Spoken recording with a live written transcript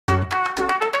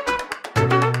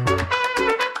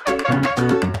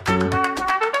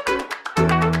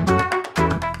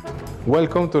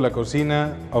Welcome to La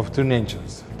Cocina of Two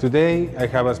Nations. Today I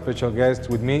have a special guest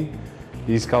with me.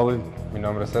 He's called Mi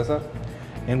nombre es César.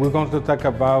 and we're going to talk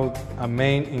about a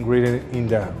main ingredient in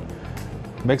the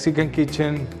Mexican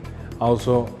kitchen,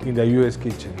 also in the US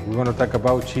kitchen. We're going to talk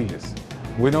about chiles.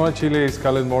 We know a chile is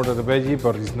called more than a veggie,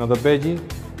 but it's not a veggie,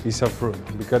 it's a fruit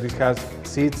because it has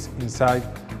seeds inside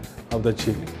of the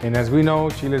chile. And as we know,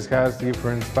 chiles has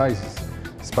different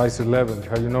spices level.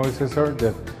 How you know, Cesar,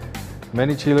 that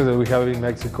many chiles that we have in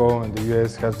Mexico and the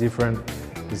US has different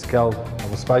scale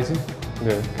of spicy?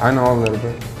 Yeah, I know a little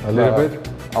bit. A little bit?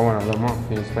 I want a little more.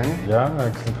 Can you explain it? Yeah,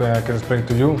 I can explain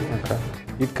to you. Okay.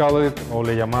 It call it, o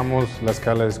le llamamos la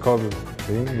escala de Scoville.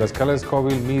 ¿Sí? La escala de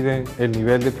Scoville mide el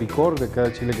nivel de picor de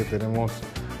cada chile que tenemos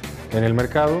en el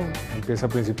mercado. Empieza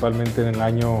principalmente en el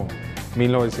año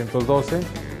 1912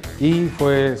 y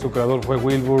su creador fue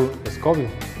Wilbur Scoville.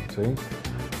 ¿Sí?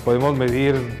 Podemos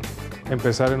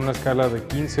empezar en una escala de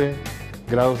 15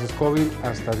 grados Scoville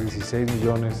hasta 16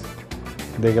 millones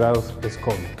de grados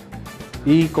Scoville.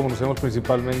 Y como conocemos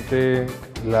principalmente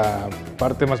la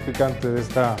parte más picante de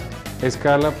esta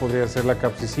escala podría ser la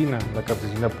capsicina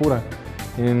pura.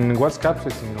 In what's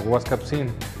capsaicin or what's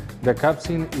capsin? The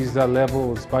capsin is the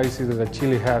level of spices that the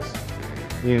chili has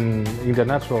in the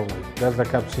natural way. That's the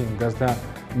capsin. That's the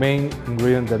main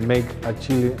ingredient that make a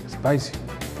chili spicy.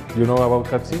 You know about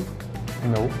capsin?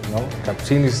 No. No.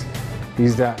 Capsin is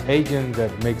the agent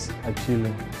that makes a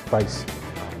chili spicy.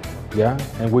 Yeah,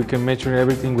 and we can measure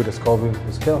everything with a Scoville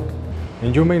scale.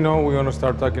 And you may know we're going to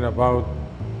start talking about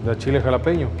the chile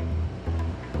jalapeño.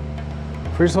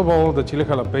 First of all, the chile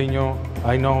jalapeño,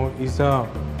 I know, is the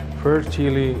first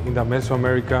chili in the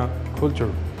Mesoamerica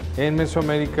culture. And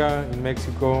Mesoamerica in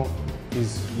Mexico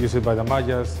is used by the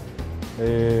Mayas,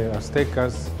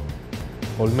 Aztecas,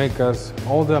 Olmecas,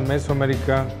 all the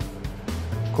Mesoamerica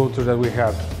culture that we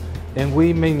have. And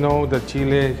we may know that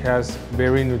Chile has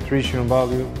very nutritional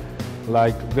value,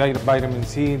 like vitamin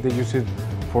C, they use it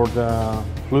for the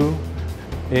flu.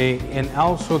 And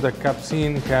also the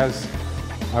capsin has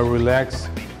a relaxed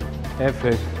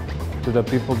effect to the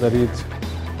people that eat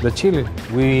the chile.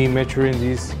 We measure in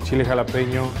this chile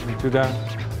jalapeño into the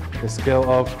scale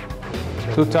of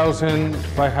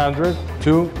 2,500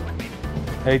 to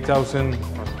 8,000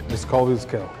 Scoville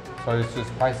scale. So it's just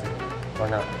spicy or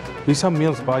not? It's a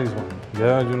mild spice one.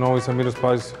 Yeah, you know, it's a mild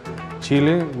spice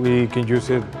chile. We can use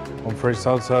it on fresh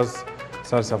salsas,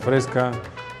 salsa fresca.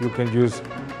 You can use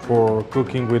for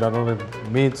cooking with other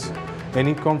meats. And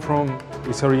it comes from,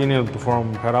 it's original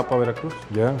from Jalapa, Veracruz.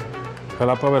 Yeah,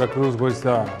 Jalapa, Veracruz was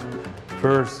the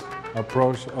first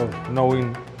approach of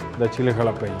knowing the chile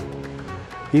jalapeño.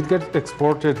 It gets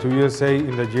exported to USA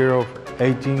in the year of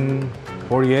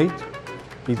 1848.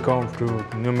 It comes to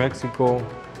New Mexico,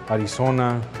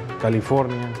 Arizona,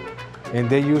 California, and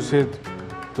they use it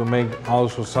to make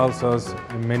also salsas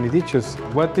and many dishes.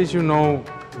 What did you know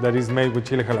that is made with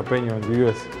chile jalapeño in the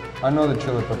US? I know the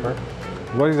chili pepper.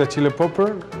 What is a chile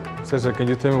pepper? Cesar, can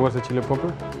you tell me what's a chile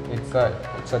pepper? It's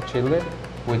a chili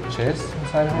with cheese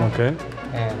inside of it. Okay.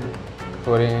 And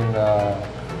put it in the,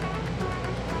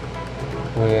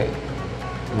 I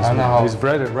don't know how. It's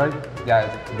breaded, right? Yeah.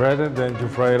 It's Breaded, then you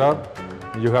fry it up.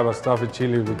 You have a stuffed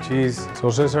chili with cheese. So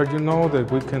Cesar, you know that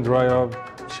we can dry up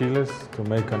chiles to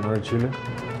make another chile?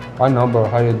 I know, but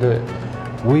how you do it?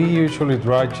 We usually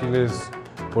dry chiles,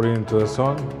 put it into the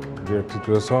sun, direct it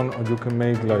to the sun, or you can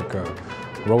make like a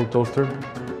roll toaster.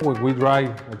 When we dry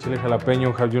a chile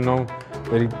jalapeño, how you know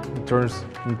that it turns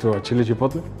into a chile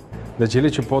chipotle? The chile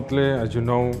chipotle, as you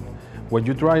know, when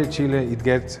you dry a chile, it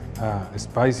gets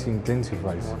spicy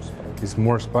intensifies. It's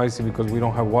more spicy because we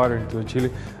don't have water into the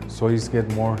chile, so it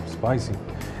gets more spicy.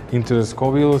 Into the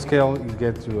Scoville scale, it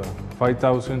gets to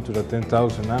 5,000 to the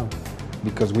 10,000 now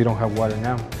because we don't have water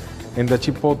now. And the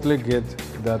chipotle gets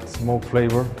that smoke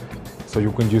flavor, so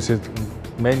you can use it in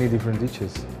many different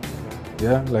dishes.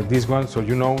 Yeah, like this one, so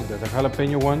you know that the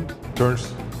jalapeno one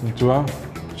turns into a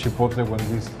chipotle when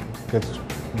this gets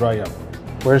dry up.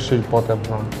 Where's chipotle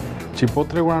from?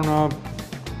 Chipotle ground up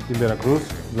in Veracruz,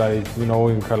 like you know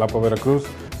in Jalapa, Veracruz,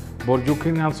 but you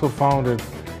can also find it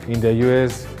in the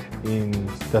US, in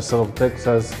the south of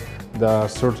Texas, the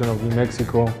certain of New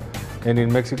Mexico, and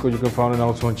in Mexico you can find it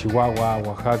also in Chihuahua,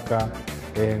 Oaxaca,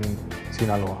 and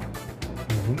Sinaloa.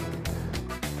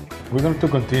 We're going to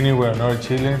continue with another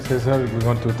chile, Cesar. We're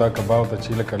going to talk about the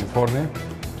Chile California,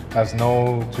 as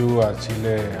known to as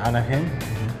Chile Anaheim.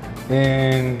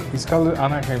 And it's called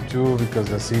Anaheim too because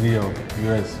the city of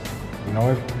US. You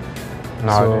know it?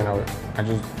 No, I didn't know it. I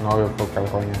just know it from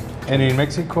California. And in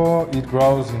Mexico, it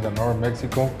grows in the north of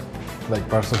Mexico, like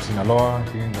parts of Sinaloa,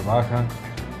 here in the Baja.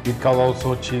 It called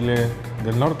also Chile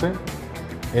del Norte,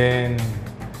 and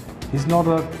it's not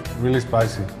that really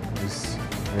spicy. It's,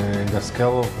 in the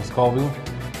scale of Scoville,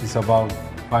 it's about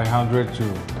 500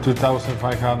 to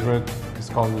 2,500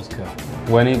 Scoville scale.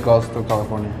 When it goes to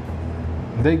California?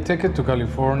 They take it to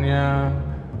California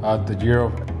at the year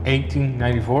of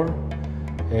 1894,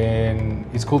 and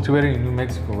it's cultivated in New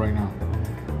Mexico right now.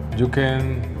 You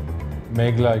can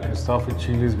make like stuffed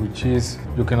chiles with cheese.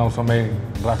 You can also make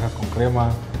rajas con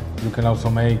crema. You can also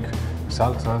make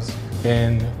salsas.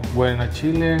 And when a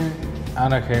chile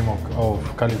Anaheim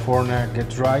of California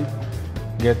gets ripe,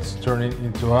 gets turned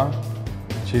into a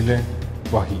chile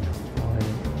guajillo.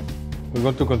 We're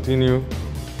going to continue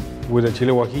with the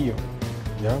chile guajillo.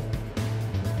 Yeah,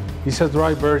 it's a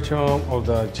dry version of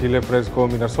the chile fresco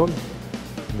Mirasol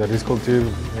that is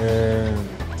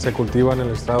se cultiva en el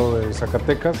estado de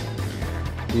Zacatecas.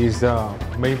 Is the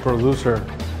main producer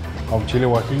of chile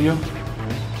guajillo,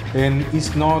 and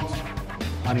it's not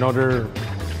another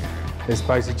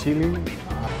spicy chili.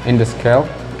 In the scale,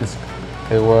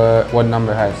 what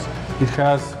number has? It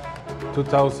has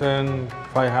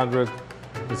 2,500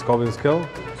 Scoville scale.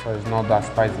 So it's not that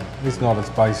spicy. It's not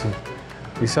spicy.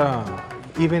 It's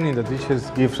even in the dishes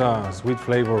gives a sweet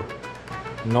flavor.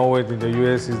 Know it in the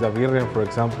US is the birria, for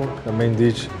example. The main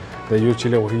dish they use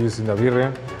chile guajillo is in the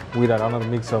birria with another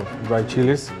mix of dried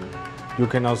chiles. You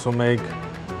can also make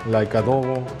like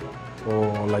adobo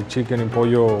or like chicken and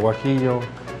pollo guajillo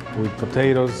with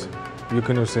potatoes. You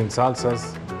can use in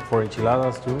salsas for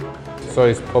enchiladas too. So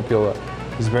it's popular.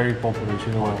 It's very popular,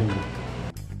 chile guajillo.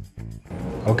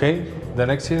 Okay, the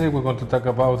next chile we're going to talk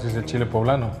about is the chile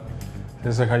poblano.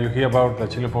 Cesar, have you heard about the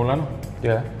chile poblano?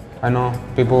 Yeah, I know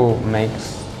people make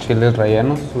chiles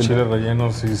rellenos. Chile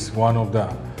rellenos is one of the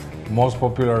most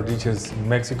popular dishes in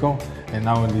Mexico and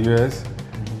now in the US.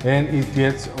 And it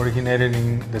gets originated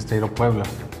in the state of Puebla.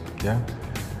 Yeah,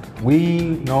 we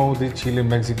know this chile in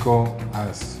Mexico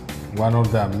as one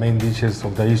of the main dishes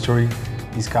of the history.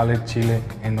 Is called chile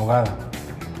en nogada.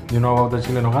 You know about the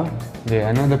chile en nogada? Yeah,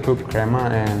 I know they put crema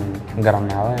and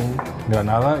granada in.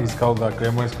 Granada is called, the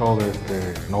crema is called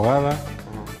nogada.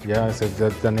 Yeah,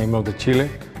 that's the name of the chile.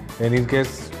 And it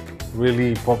gets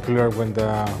really popular when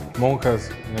the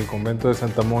monjas in el convento de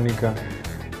Santa Mónica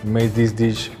made this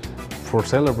dish for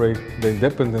celebrate the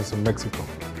independence of Mexico.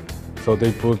 So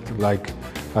they put like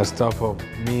a stuff of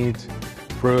meat,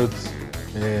 fruits,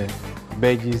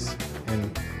 veggies,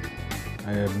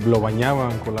 and lo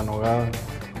bañaban con la nogada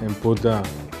and put the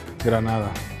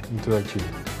granada into the chile.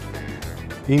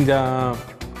 In the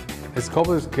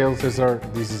Scoville scale, Cesar,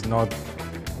 this is not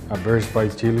a very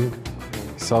spicy chili.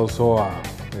 It's also a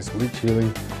sweet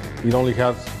chili. It only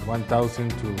has 1,000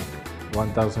 to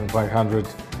 1,500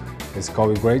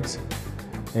 Scoville grades.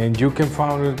 And you can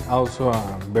find it also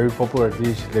a very popular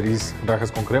dish that is rajas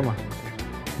con crema.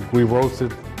 We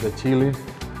roasted the chili,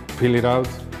 peel it out,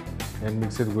 and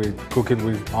mix it with, cook it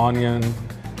with onion,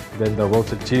 then the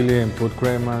roasted chili and put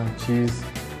crema, cheese,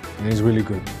 and it's really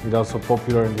good. It's also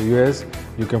popular in the US.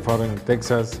 You can find it in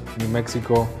Texas, New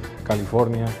Mexico,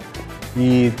 California.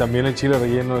 Y también el chile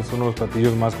relleno es uno de los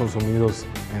platillos más consumidos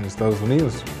en Estados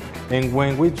Unidos. And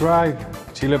when we try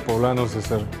chile poblano,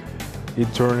 Cesar,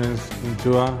 it turns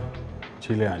into a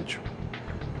chile ancho.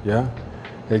 Yeah?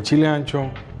 El chile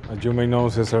ancho, as you may know,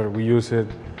 Cesar, we use it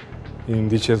in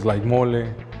dishes like mole,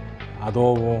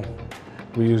 adobo.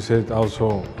 We use it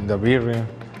also in the birria.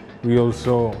 We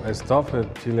also stuff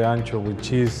it, chile ancho, with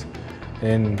cheese,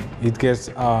 and it gets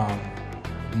a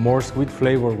more sweet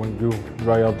flavor when you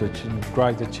dry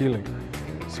the chile.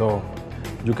 So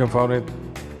you can find it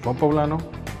from poblano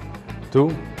to,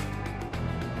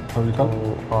 how do you call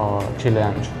it? Chile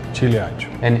ancho. Chile ancho.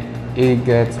 And it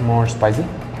gets more spicy?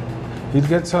 It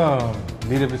gets a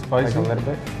little bit spicy. Like a little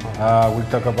bit?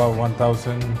 We talk about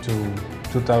 1,000 to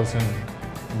 2,000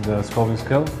 in the Scoville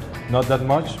scale. Not that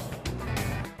much.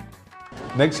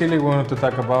 Next chili we want to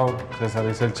talk about, Cesar,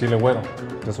 is el chile güero.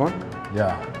 This one?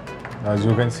 Yeah. As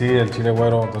you can see, el chile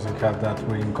güero doesn't have that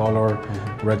green color,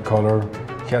 red color.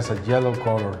 It has a yellow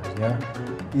color, yeah?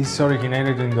 It's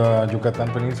originated in the Yucatan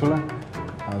Peninsula,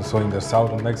 so in the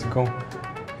south of Mexico,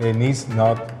 and it's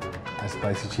not a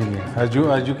spicy chili. As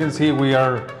you can see, we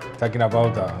are talking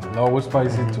about the low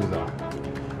spicy to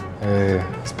the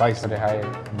spicy. Pretty high.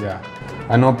 Yeah.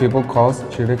 I know people call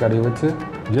chile Caribe too.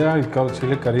 Yeah, it's called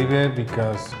chile Caribe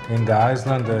because in the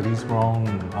island that is grown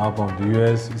up of the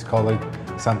US, it's called like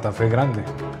Santa Fe Grande.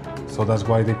 So that's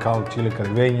why they call chile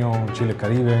caribeño, chile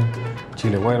Caribe,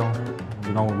 chile güero.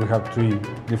 You know, we have 3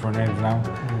 different names now.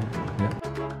 Yeah.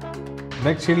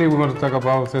 Next chili we're going to talk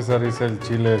about, Cesar, is el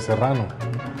chile serrano.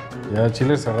 Yeah,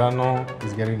 chile serrano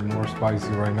is getting more spicy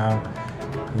right now.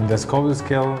 In the Scoville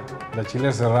scale, the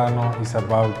chile serrano is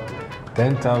about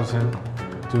 10,000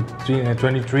 to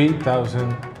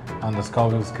 23,000 on the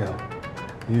Scoville scale.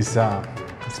 It's a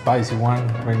spicy one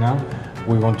right now.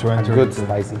 We want to enter. A good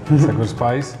spicy. It's a good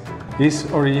spice. It's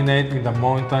originated in the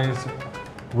mountains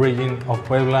region of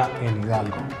Puebla and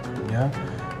Hidalgo. Yeah.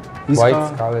 Why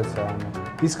it's called serrano?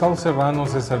 It's called serrano,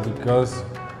 Cesar, because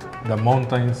the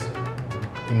mountains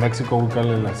in Mexico we call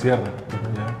it la sierra.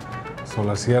 Yeah. So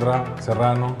la sierra,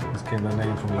 serrano, is came the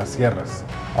name from las sierras.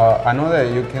 I know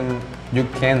that you can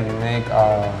make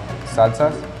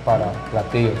salsas para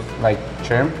platillos, like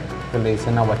shrimp, que le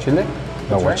dicen aguachile.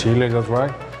 Aguachile, that's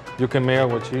right. You can make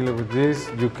aguachile with this.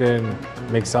 You can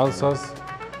make salsas.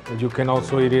 You can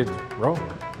also eat it raw.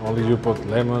 Only you put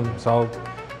lemon, salt,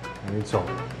 and it's all.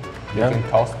 You can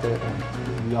toast it.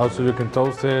 Also, you can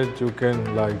toast it. You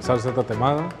can like salsa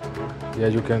tatemada. Yeah,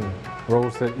 you can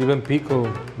roast it. Even pickle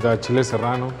the chile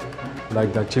serrano,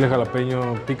 like the chile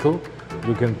jalapeño pickle.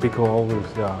 You can pickle always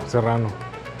the serrano.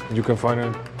 You can find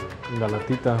it in the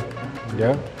latita.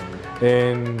 Yeah,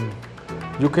 and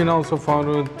you can also find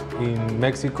it in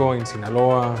Mexico, in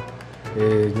Sinaloa,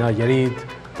 Nayarit,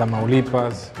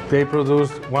 Tamaulipas. They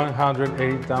produce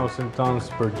 180,000 tons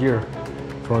per year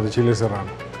from the chile serrano.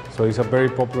 So it's a very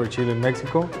popular chili in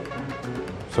Mexico.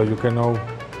 So you can know,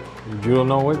 if you don't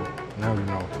know it, now you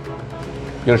know.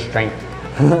 Your strength.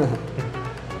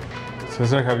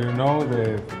 Cesar, have you know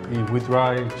that if we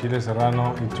dry chile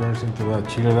serrano, it turns into the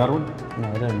chile de árbol? No,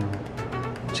 I don't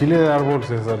know. Chile de árbol,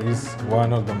 Cesar, is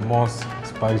one of the most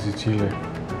spicy chile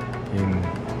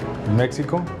in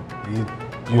Mexico.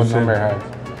 What number has?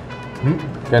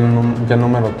 ¿Qué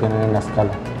número tiene en la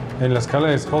escala? En la escala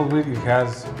de Scoville, it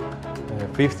has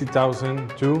 50,000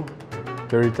 to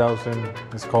 30,000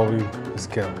 Scoville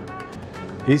scale.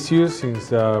 It's used since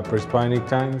the pre-Hispanic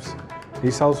times.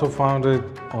 It's also founded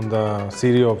on the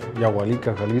city of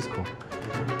Yahualica, Jalisco.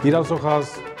 It also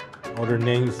has other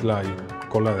names like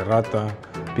cola de rata,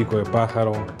 pico de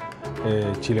pájaro,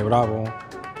 chile bravo,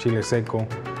 chile seco,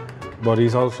 but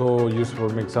it's also used for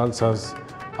mixed salsas,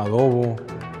 adobo,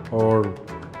 or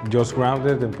just ground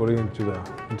it and put it into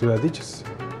the dishes.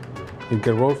 It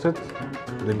get roasted,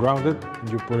 then ground it, and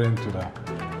you put it into the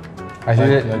I see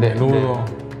menudo.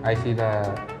 I see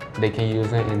that they can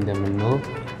use it in the menudo.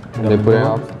 They put it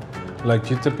up. Like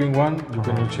chiltepín one, you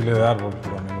can use chile de árbol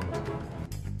for the menudo.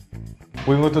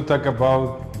 We want to talk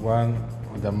about one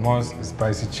of the most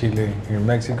spicy chili in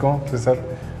Mexico, Cesar.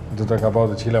 To talk about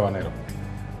the chile habanero.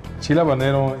 Chile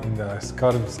habanero in the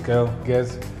Scoville scale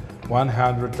gets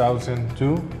 100,000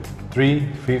 to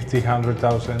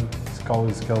 350,000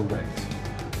 Scoville scale range.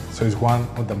 So it's one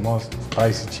of the most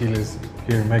spicy chiles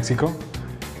here in Mexico.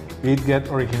 It gets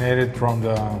originated from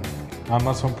the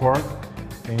Amazon part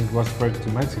and it was spread to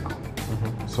Mexico.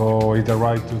 So it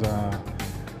arrived to the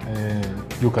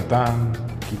Yucatan,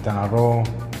 Quintana Roo,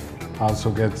 also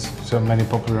gets so many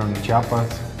popular in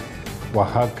Chiapas,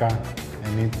 Oaxaca,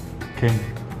 and it came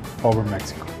over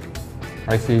Mexico.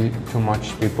 I see too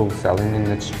much people selling in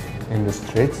the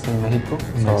streets in Mexico.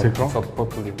 So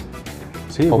popular.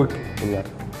 Sí, popular.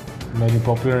 Very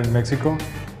popular in Mexico.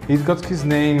 It got its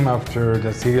name after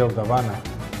the city of La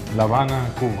Habana,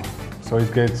 Cuba. So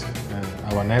it gets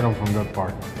habanero from that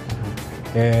part.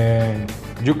 And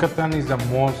Yucatan is the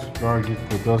most largest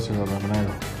producer of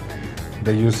habanero.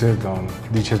 They use it on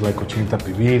dishes like cochinita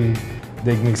pibil.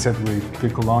 They mix it with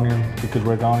pickled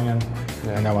red onion,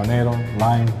 and habanero,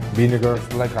 lime, vinegar.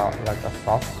 It's like a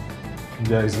sauce.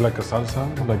 Yeah, it's like a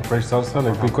salsa, like fresh salsa,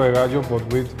 like pico de gallo, but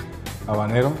with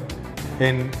habanero.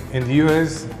 And in the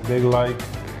US, they like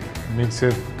mix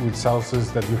it with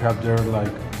sauces that you have there,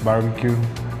 like barbecue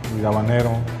with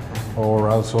habanero, or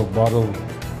also bottled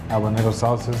habanero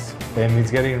sauces. And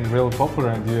it's getting real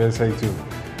popular in the USA too.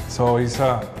 So it's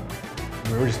a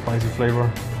very spicy flavor.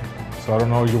 So I don't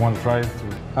know if you want to try it.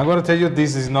 I'm going to tell you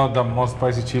this is not the most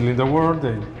spicy chili in the world.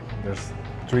 There's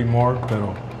 3 more,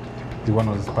 pero it's one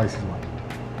of the spiciest ones.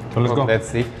 So let's go. Let's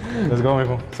see. Let's go,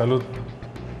 mijo. Salud.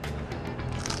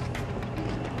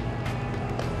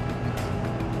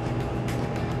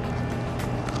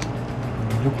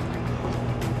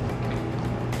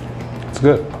 It's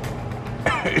good.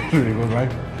 It's really good,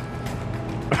 right?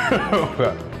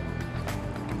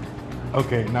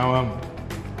 Okay, now I'm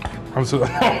so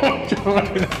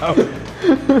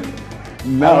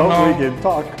now we can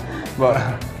talk, but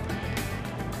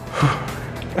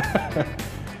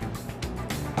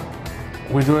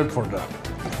we do it for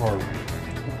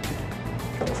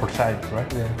sight,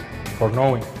 right? yeah. For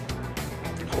knowing.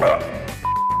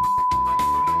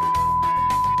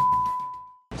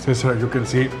 Cesar, you can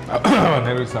see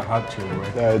habanero is a hot chili,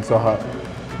 right? Yeah, it's so hot.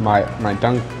 My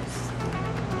tongue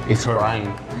It's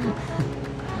crying.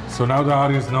 So now the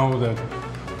audience know that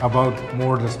about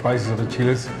more the spices of the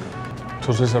chiles.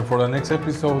 So Cesar, for the next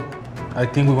episode, I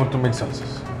think we want to make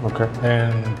salsas. Okay.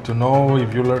 And to know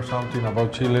if you learn something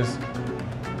about chiles,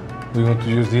 we're going to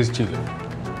use this chile.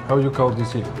 How you call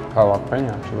this chile?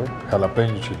 Jalapeno, actually.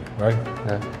 Jalapeno chile, right?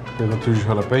 Yeah. We're going to use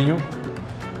jalapeno.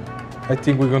 I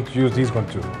think we're going to use this one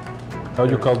too. How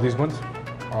you call these ones?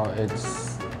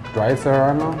 It's dry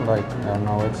serrano, like, I don't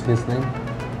know what's his name.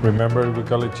 Remember we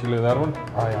call it chile de árbol?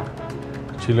 Oh, yeah.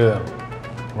 Chile de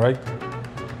árbol, right?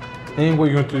 And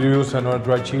we're going to use another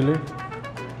dry chile,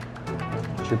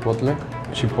 Chipotle.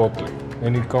 chipotle.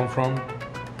 And it comes from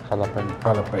Jalapeno.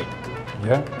 jalapeno,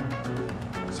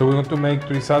 yeah? So we're going to make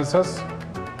 3 salsas.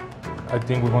 I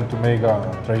think we're going to make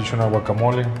a traditional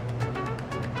guacamole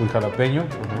with jalapeno.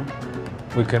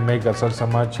 We can make a salsa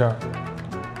macha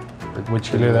with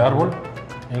chile de árbol.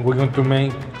 And we're going to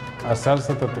make a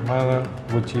salsa tatemada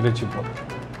with chile chipotle.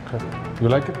 Okay. You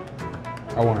like it?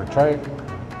 I want to try it.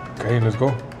 Okay, let's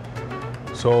go.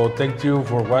 So thank you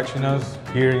for watching us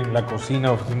here in La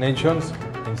Cocina of the Nations,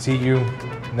 and see you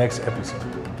next episode.